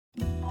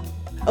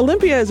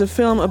Olympia is a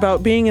film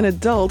about being an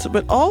adult,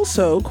 but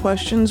also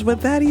questions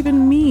what that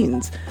even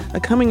means. A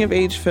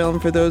coming-of-age film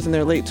for those in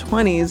their late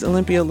 20s,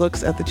 Olympia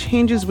looks at the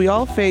changes we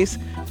all face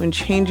when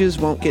changes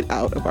won't get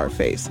out of our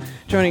face.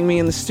 Joining me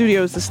in the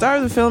studio is the star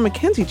of the film,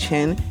 Mackenzie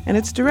Chin, and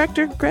its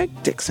director, Greg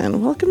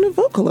Dixon. Welcome to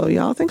Vocalo,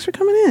 y'all. Thanks for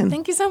coming in.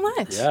 Thank you so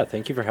much. Yeah,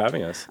 thank you for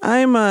having us.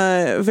 I'm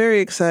very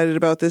excited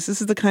about this.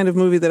 This is the kind of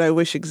movie that I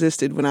wish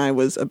existed when I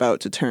was about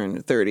to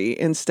turn 30.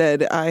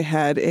 Instead, I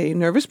had a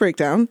nervous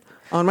breakdown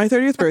on my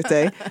 30th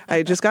birthday. I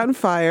had just gotten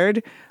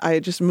fired. I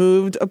had just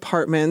moved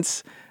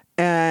apartments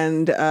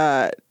and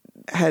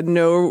had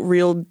no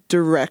real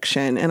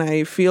direction. And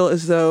I feel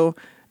as though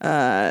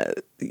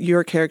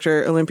your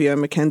character, Olympia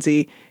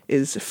Mackenzie,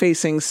 is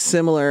facing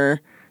similar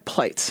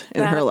plights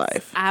in her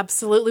life.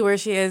 Absolutely where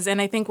she is.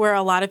 And I think where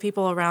a lot of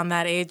people around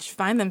that age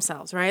find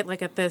themselves, right?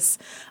 Like at this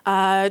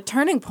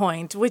turning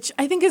point, which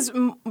I think is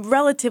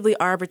relatively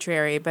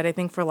arbitrary. But I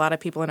think for a lot of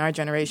people in our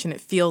generation, it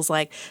feels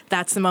like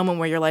that's the moment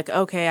where you're like,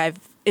 okay,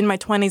 in my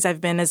 20s,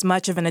 I've been as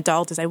much of an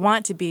adult as I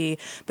want to be,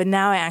 but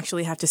now I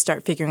actually have to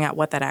start figuring out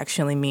what that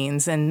actually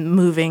means and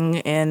moving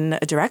in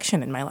a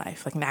direction in my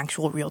life, like an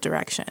actual real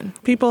direction.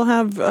 People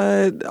have,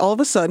 all of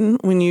a sudden,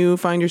 when you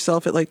find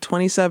yourself at like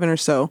 27 or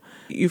so,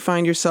 you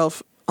find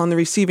yourself on the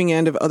receiving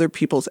end of other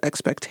people's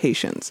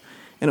expectations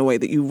in a way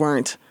that you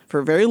weren't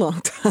for a very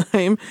long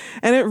time.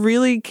 And it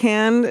really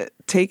can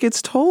take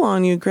its toll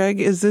on you.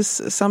 Greg, is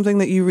this something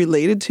that you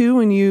related to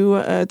when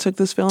you took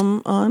this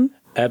film on?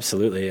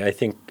 Absolutely. I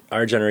think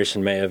our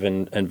generation may have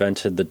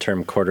invented the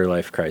term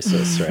quarter-life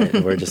crisis, right?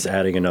 We're just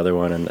adding another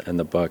one in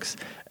the books.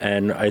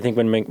 And I think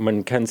when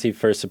Mackenzie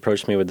first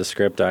approached me with the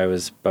script, I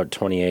was about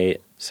 28.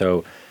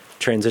 So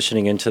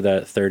transitioning into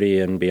that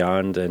 30 and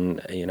beyond,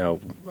 and,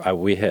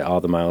 we hit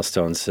all the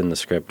milestones in the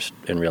script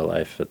in real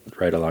life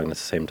right along the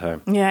same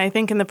time. Yeah, I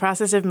think in the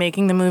process of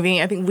making the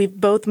movie, I think we've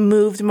both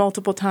moved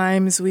multiple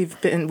times. We've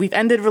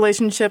ended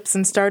relationships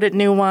and started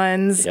new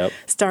ones,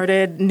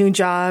 started new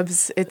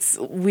jobs.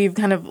 We've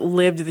kind of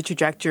lived the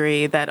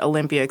trajectory that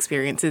Olympia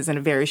experiences in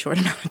a very short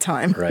amount of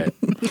time. Right.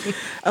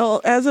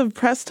 Well, as of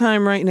press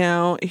time right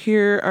now,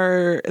 here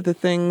are the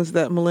things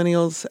that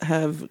millennials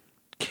have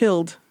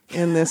killed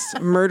in this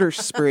murder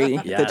spree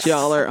that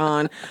y'all are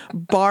on.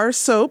 Bar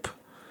soap,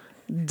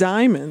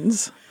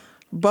 diamonds,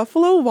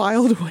 Buffalo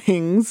Wild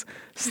Wings,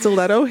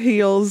 stiletto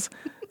heels,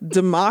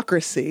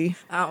 democracy,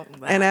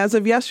 and as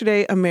of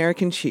yesterday,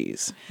 American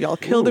cheese. Y'all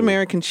killed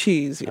American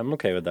cheese. I'm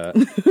okay with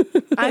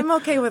that. I'm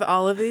okay with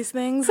all of these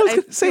things.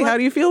 How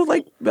do you feel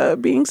like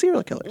being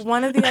serial killers?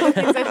 One of the other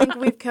things I think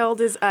we've killed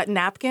is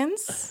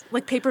napkins,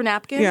 like paper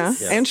napkins. Yeah,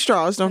 yes. And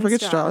straws. Don't forget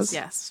straws.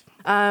 Yes.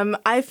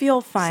 I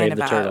feel fine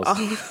about all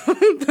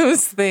of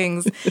those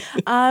things.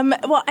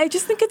 Well, I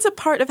just think it's a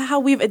part of how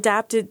we've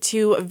adapted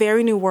to a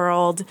very new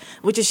world,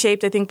 which is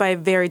shaped, I think, by a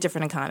very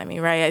different economy,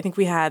 right? I think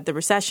we had the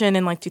recession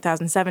in like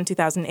 2007,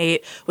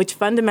 2008, which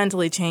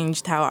fundamentally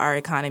changed how our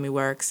economy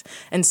works.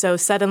 And so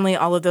suddenly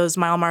all of those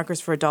mile markers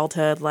for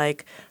adulthood,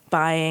 like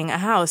buying a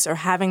house or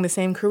having the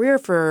same career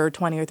for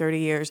 20 or 30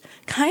 years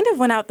kind of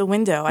went out the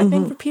window. I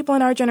think for people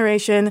in our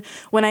generation,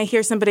 when I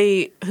hear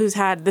somebody who's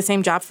had the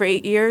same job for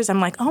 8 years,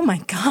 I'm like, oh my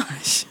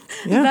gosh,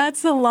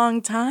 that's a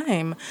long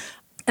time.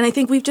 And I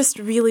think we've just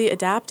really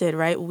adapted,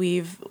 right?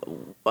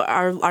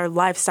 Our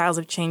lifestyles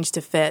have changed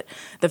to fit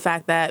the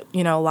fact that,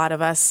 a lot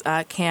of us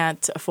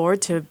can't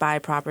afford to buy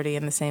property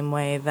in the same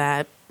way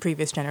that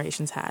previous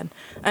generations had.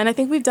 And I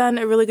think we've done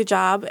a really good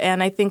job.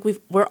 And I think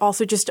we're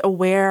also just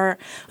aware.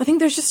 I think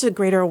there's just a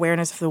greater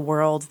awareness of the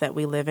world that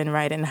we live in,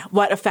 right? And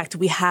what effect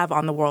we have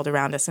on the world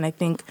around us. And I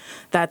think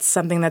that's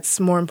something that's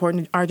more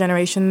important in our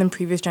generation than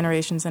previous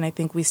generations. And I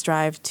think we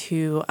strive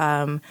to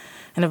kind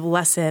of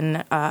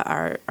lessen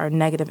our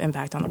negative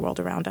impact on the world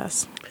around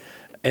us.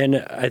 And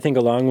I think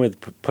along with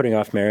putting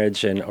off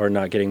marriage or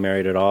not getting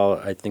married at all,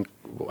 I think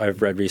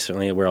I've read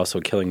recently we're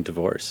also killing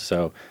divorce.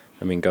 So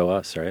go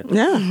us, right?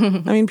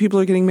 Yeah. People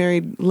are getting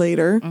married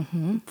later,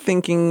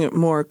 thinking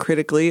more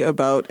critically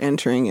about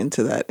entering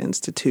into that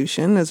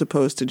institution as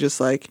opposed to just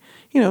like,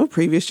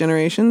 previous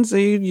generations.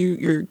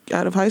 You're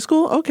out of high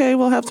school? Okay,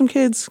 we'll have some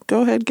kids.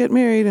 Go ahead, get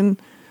married,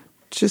 and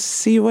just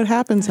see what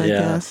happens, I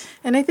guess.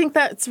 And I think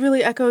that's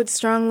really echoed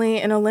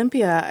strongly in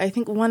Olympia. I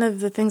think one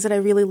of the things that I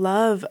really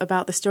love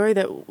about the story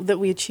that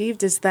we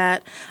achieved is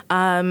that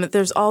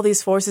there's all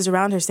these forces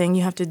around her saying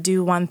you have to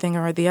do one thing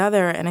or the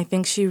other. And I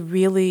think she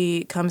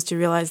really comes to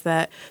realize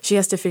that she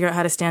has to figure out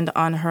how to stand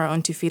on her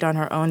own 2 feet on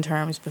her own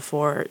terms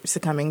before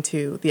succumbing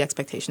to the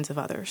expectations of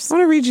others. I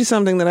want to read you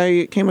something that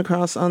I came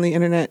across on the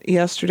internet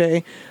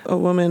yesterday. A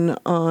woman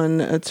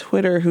on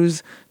Twitter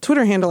whose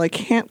Twitter handle I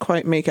can't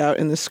quite make out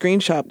in the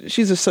screenshot.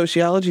 She's a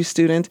sociology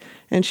student,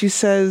 and she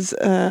says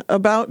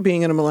about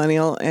being a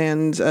millennial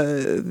and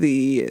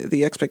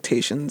the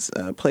expectations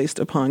placed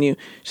upon you.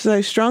 She says,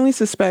 I strongly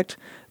suspect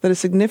that a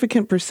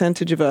significant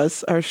percentage of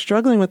us are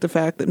struggling with the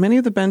fact that many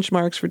of the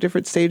benchmarks for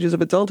different stages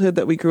of adulthood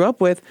that we grew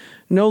up with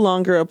no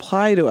longer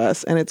apply to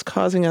us, and it's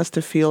causing us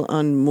to feel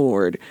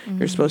unmoored. Mm-hmm.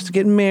 You're supposed to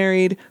get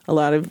married. A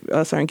lot of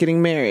us aren't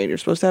getting married. You're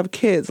supposed to have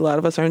kids. A lot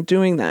of us aren't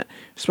doing that.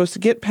 You're supposed to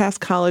get past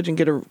college and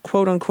get a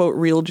quote-unquote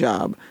real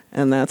job,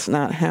 and that's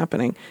not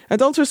happening.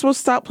 Adults are supposed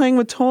to stop playing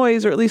with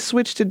toys, or at least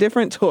switch to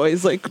different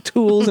toys like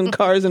tools and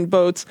cars and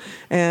boats,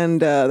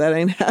 and that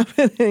ain't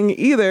happening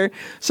either.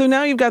 So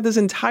now you've got this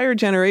entire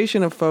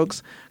generation of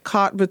folks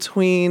caught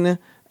between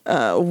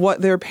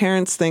what their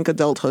parents think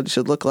adulthood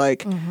should look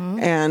like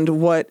and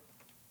what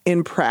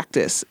in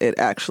practice it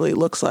actually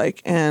looks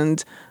like.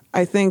 And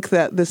I think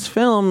that this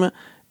film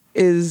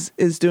is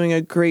doing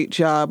a great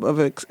job of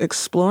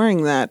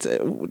exploring that.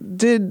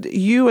 Did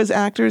you as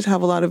actors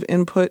have a lot of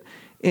input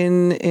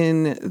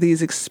in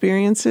these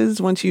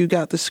experiences? Once you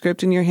got the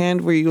script in your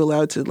hand, were you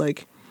allowed to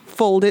like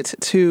fold it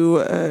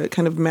to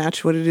kind of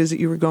match what it is that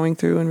you were going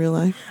through in real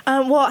life?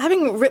 Well,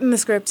 having written the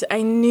script,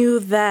 I knew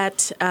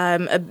that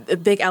a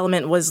big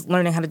element was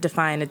learning how to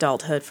define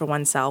adulthood for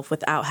oneself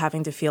without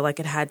having to feel like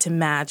it had to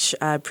match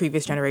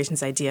previous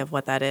generations' idea of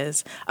what that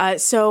is.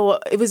 So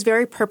it was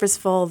very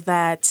purposeful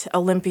that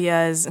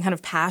Olympia's kind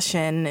of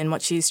passion and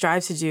what she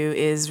strives to do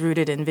is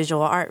rooted in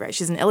visual art, right?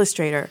 She's an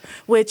illustrator,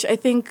 which I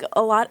think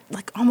a lot,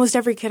 like almost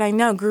every kid I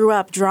know grew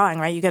up drawing,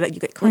 right? You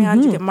get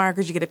crayons, you get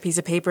markers, you get a piece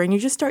of paper, and you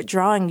just start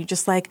drawing. You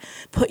just like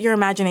put your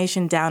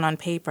imagination down on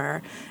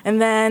paper.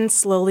 And then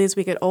slowly as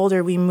we get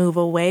older, we move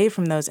away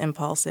from those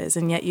impulses.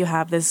 And yet you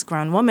have this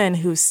grown woman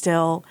who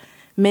still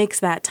makes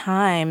that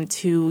time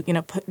to,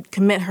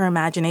 commit her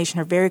imagination,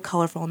 her very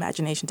colorful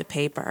imagination to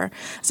paper.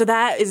 So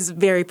that is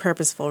very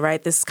purposeful,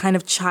 right? This kind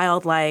of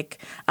childlike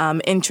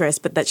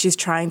interest, but that she's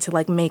trying to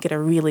like make it a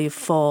really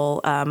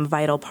full,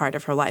 vital part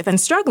of her life and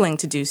struggling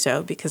to do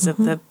so because of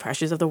the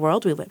pressures of the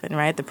world we live in,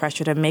 right? The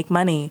pressure to make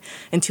money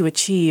and to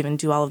achieve and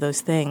do all of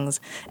those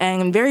things.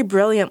 And very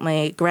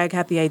brilliantly, Greg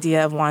had the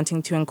idea of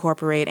wanting to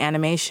incorporate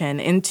animation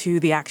into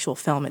the actual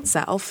film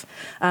itself,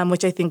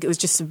 which I think it was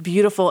just a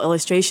beautiful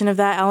illustration of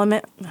that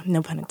element.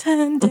 No pun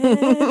intended.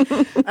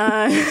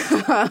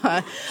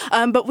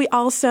 But we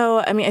also,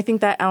 I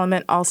think that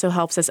element also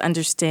helps us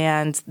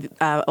understand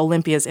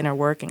Olympia's inner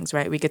workings,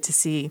 right? We get to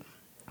see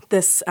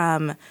this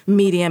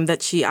medium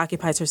that she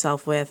occupies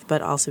herself with,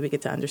 but also we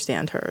get to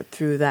understand her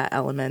through that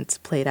element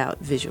played out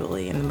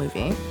visually in the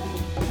movie.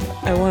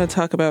 I want to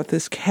talk about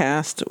this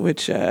cast,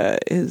 which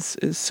is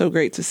so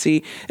great to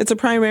see. It's a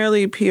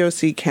primarily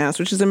POC cast,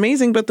 which is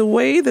amazing, but the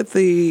way that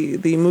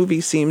the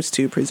movie seems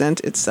to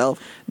present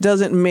itself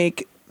doesn't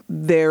make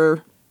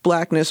their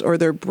blackness or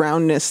their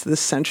brownness the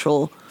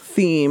central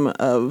theme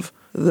of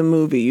the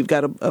movie. You've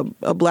got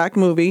a black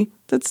movie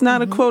that's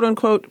not a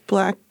quote-unquote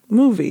black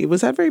movie.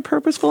 Was that very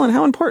purposeful, and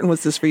how important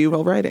was this for you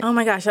while writing? Oh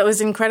my gosh, that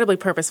was incredibly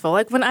purposeful.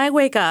 Like when I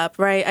wake up,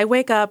 right, I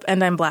wake up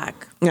and I'm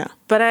black. Yeah.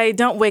 But I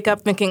don't wake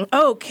up thinking,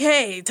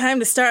 okay, time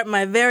to start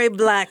my very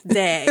black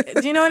day.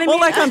 Do you know what I mean? Well,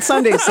 like on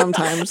Sundays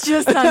sometimes.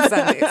 Just on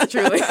Sundays,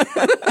 truly.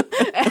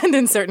 And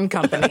in certain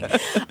company.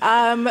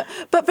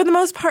 But for the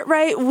most part,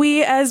 right,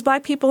 we as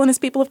black people and as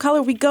people of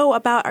color, we go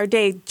about our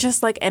day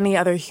just like any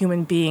other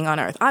human being on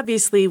earth.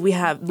 Obviously,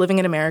 living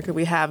in America,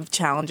 we have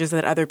challenges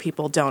that other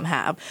people don't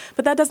have.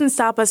 But that doesn't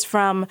stop us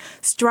from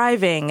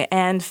striving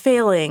and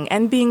failing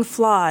and being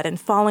flawed and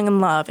falling in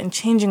love and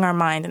changing our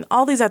mind and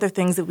all these other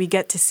things that we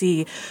get to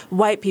see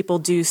white people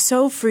do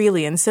so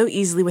freely and so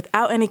easily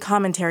without any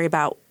commentary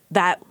about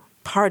that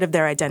part of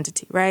their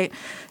identity, right?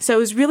 So it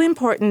was really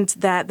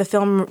important that the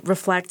film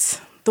reflects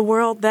the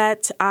world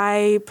that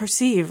I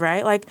perceive,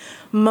 right? Like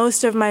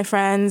most of my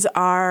friends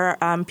are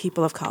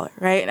people of color,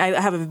 right? I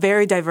have a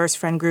very diverse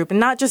friend group, and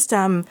not just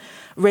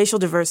racial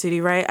diversity,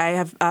 right?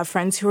 I have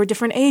friends who are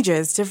different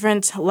ages,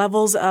 different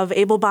levels of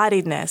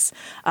able-bodiedness,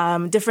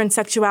 different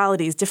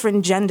sexualities,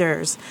 different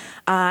genders.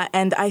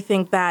 And I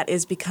think that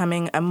is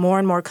becoming a more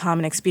and more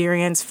common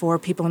experience for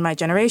people in my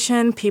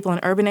generation, people in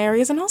urban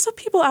areas, and also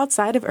people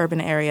outside of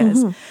urban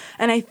areas.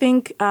 And I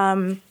think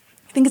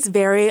it's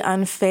very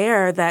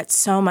unfair that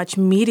so much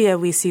media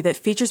we see that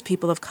features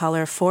people of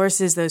color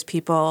forces those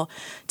people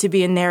to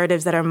be in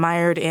narratives that are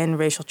mired in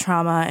racial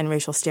trauma and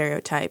racial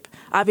stereotype.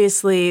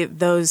 Obviously,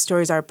 those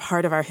stories are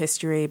part of our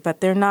history, but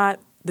they're not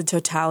the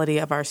totality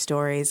of our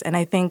stories. And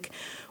I think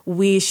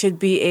we should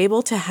be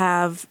able to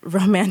have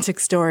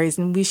romantic stories,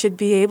 and we should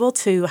be able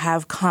to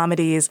have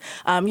comedies.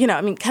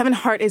 Kevin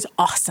Hart is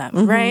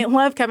awesome, right?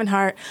 Love Kevin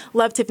Hart,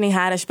 love Tiffany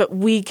Haddish, but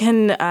we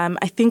can,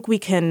 I think we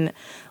can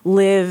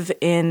live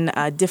in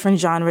different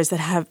genres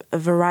that have a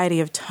variety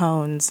of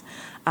tones.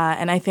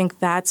 And I think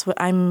that's what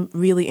I'm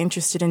really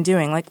interested in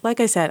doing. Like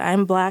I said,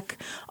 I'm black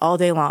all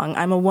day long.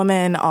 I'm a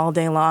woman all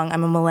day long.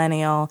 I'm a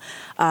millennial,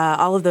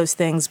 all of those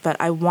things. But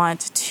I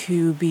want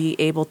to be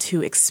able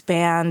to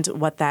expand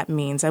what that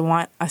means. I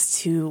want us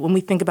to, when we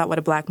think about what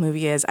a black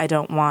movie is, I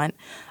don't want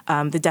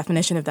the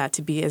definition of that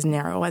to be as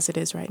narrow as it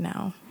is right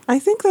now. I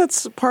think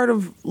that's part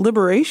of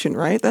liberation,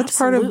 right? That's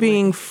Absolutely. Part of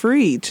being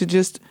free to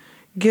just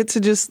get to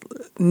just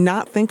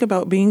not think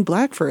about being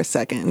Black for a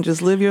second and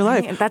just live your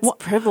life. That's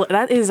privilege.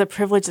 That is a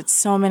privilege that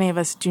so many of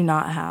us do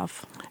not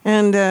have.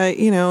 And,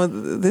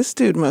 this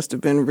dude must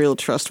have been real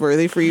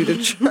trustworthy for you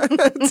to try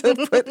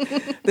to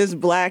put this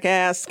Black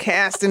ass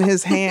cast in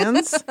his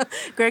hands.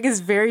 Greg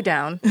is very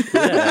down.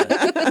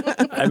 Yeah.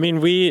 I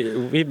mean,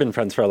 we've been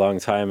friends for a long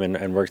time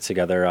and worked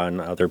together on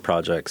other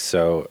projects.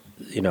 So,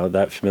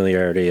 that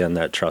familiarity and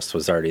that trust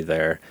was already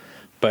there.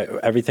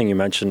 But everything you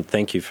mentioned,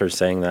 thank you for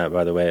saying that,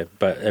 by the way,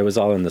 but it was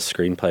all in the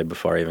screenplay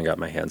before I even got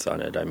my hands on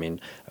it. I mean,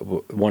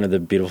 one of the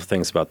beautiful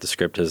things about the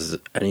script is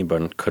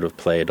anyone could have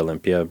played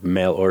Olympia,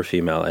 male or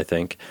female, I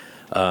think.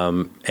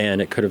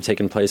 And it could have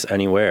taken place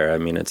anywhere. I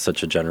mean, it's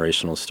such a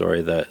generational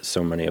story that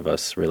so many of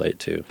us relate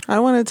to. I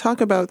want to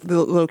talk about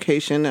the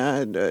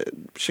location.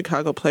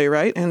 Chicago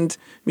playwright and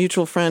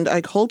mutual friend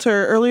Ike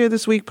Holter earlier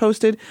this week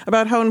posted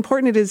about how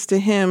important it is to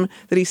him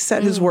that he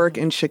set his work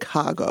in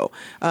Chicago,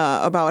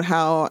 about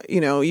how,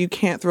 you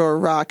can't throw a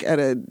rock at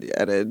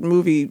a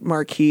movie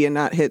marquee and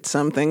not hit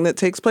something that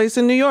takes place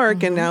in New York.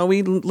 Mm-hmm. And now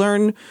we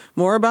learn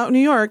more about New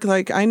York.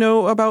 Like, I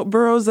know about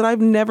boroughs that I've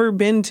never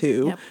been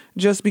to. Yep.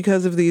 Just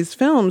because of these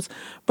films,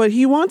 but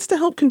he wants to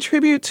help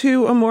contribute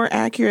to a more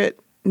accurate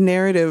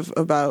narrative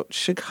about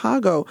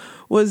Chicago.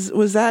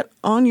 Was that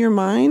on your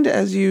mind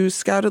as you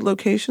scouted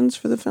locations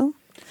for the film?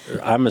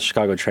 I'm a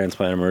Chicago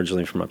transplant. I'm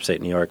originally from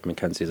upstate New York.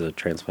 Mackenzie's a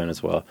transplant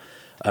as well.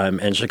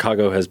 And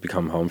Chicago has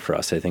become home for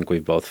us. I think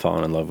we've both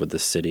fallen in love with the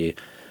city.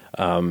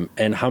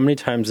 And how many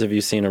times have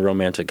you seen a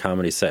romantic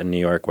comedy set in New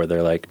York where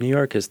they're like, New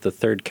York is the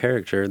third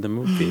character in the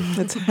movie?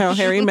 That's how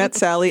Harry met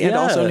Sally and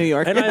also New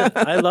York. And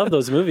I love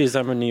those movies.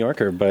 I'm a New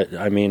Yorker, but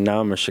I mean,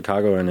 now I'm a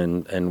Chicagoan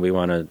and we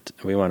want to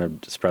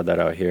spread that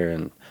out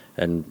here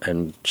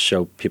and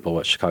show people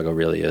what Chicago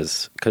really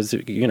is. Because,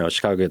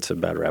 Chicago gets a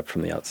bad rap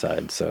from the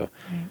outside. So,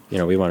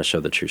 we want to show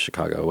the true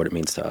Chicago, what it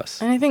means to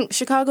us. And I think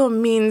Chicago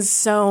means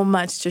so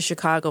much to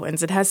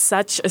Chicagoans. It has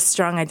such a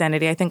strong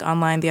identity. I think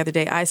online the other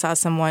day I saw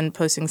someone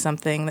posting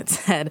something that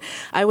said,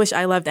 I wish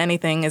I loved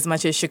anything as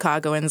much as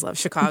Chicagoans love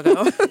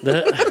Chicago. That's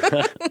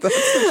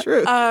the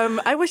truth.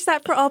 I wish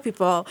that for all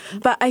people.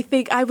 But I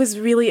think I was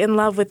really in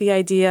love with the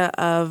idea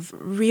of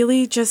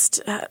really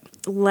just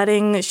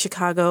letting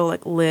Chicago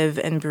live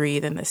and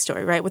breathe in this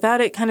story, right?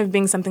 Without it kind of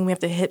being something we have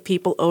to hit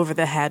people over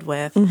the head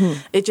with. Mm-hmm.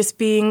 It just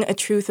being a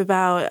truth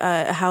about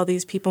how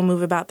these people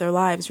move about their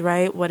lives,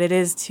 right? What it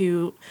is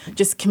to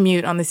just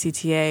commute on the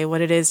CTA,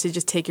 what it is to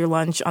just take your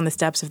lunch on the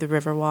steps of the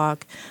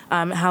Riverwalk,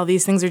 how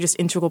these things are just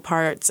integral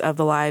parts of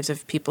the lives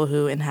of people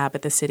who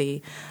inhabit the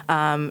city,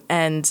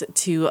 and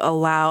to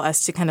allow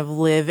us to kind of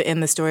live in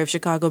the story of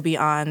Chicago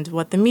beyond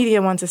what the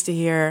media wants us to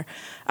hear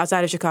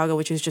outside of Chicago,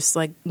 which is just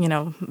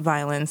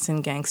violence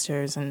and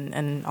gangsters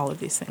and all of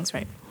these things,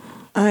 right?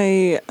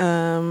 I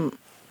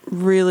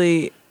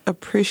really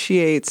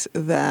appreciate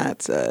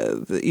that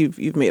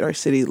you've made our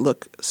city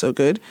look so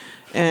good,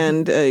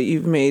 and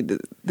you've made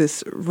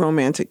this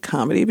romantic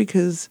comedy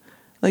because,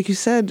 like you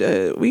said,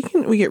 we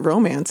get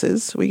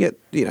romances, we get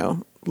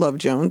Love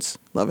Jones,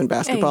 Love and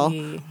Basketball,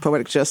 hey.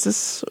 Poetic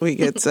Justice, we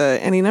get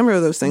any number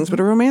of those things, but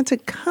a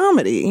romantic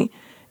comedy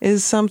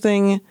is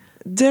something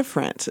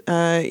different.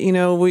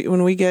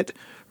 When we get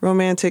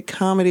romantic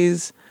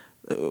comedies,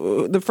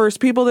 the first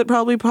people that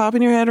probably pop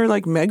in your head are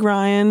like Meg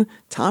Ryan,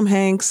 Tom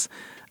Hanks.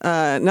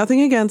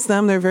 Nothing against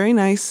them. They're very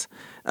nice.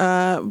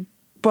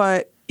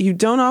 But you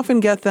don't often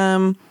get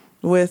them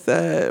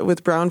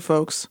with brown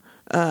folks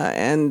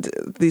and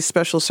these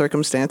special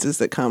circumstances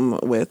that come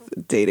with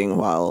dating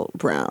while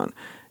brown.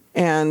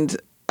 And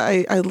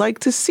I like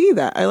to see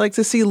that. I like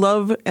to see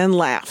love and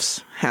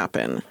laughs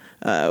happen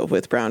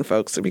with brown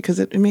folks because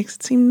it makes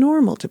it seem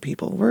normal to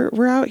people.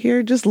 We're out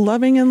here just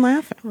loving and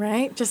laughing.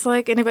 Right? Just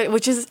like anybody,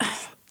 which is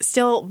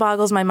still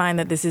boggles my mind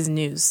that this is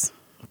news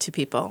to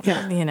people.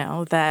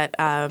 Yeah.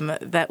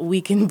 That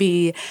we can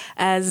be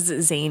as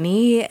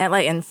zany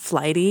and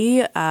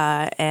flighty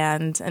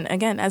and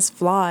again as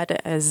flawed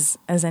as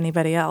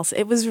anybody else.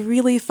 It was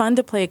really fun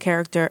to play a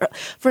character.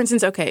 For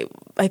instance, I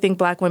think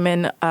Black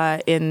women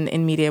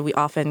in media, we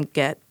often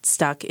get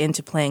stuck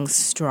into playing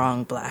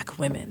strong Black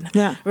women.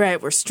 Yeah.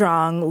 Right. We're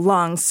strong,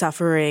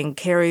 long-suffering,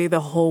 carry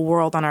the whole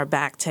world on our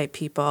back type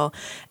people.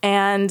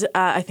 And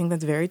I think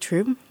that's very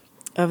true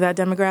of that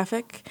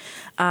demographic.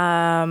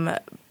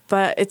 But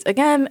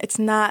it's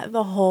not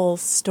the whole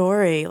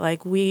story.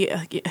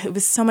 It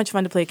was so much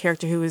fun to play a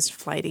character who was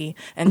flighty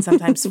and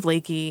sometimes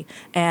flaky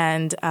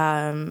and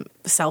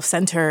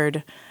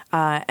self-centered,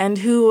 and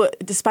who,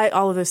 despite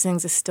all of those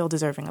things, is still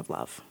deserving of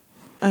love.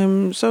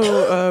 I'm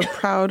so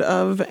proud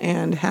of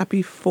and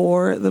happy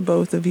for the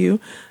both of you.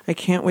 I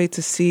can't wait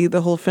to see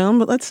the whole film,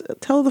 but let's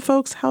tell the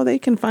folks how they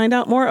can find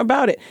out more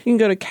about it. You can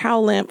go to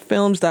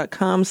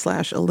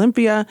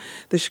cowlampfilms.com/Olympia.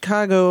 The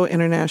Chicago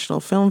International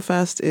Film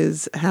Fest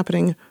is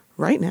happening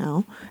right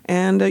now,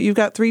 and you've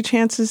got 3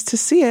 chances to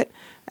see it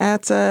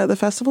at the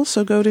festival,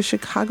 so go to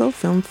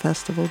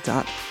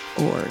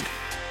chicagofilmfestival.org.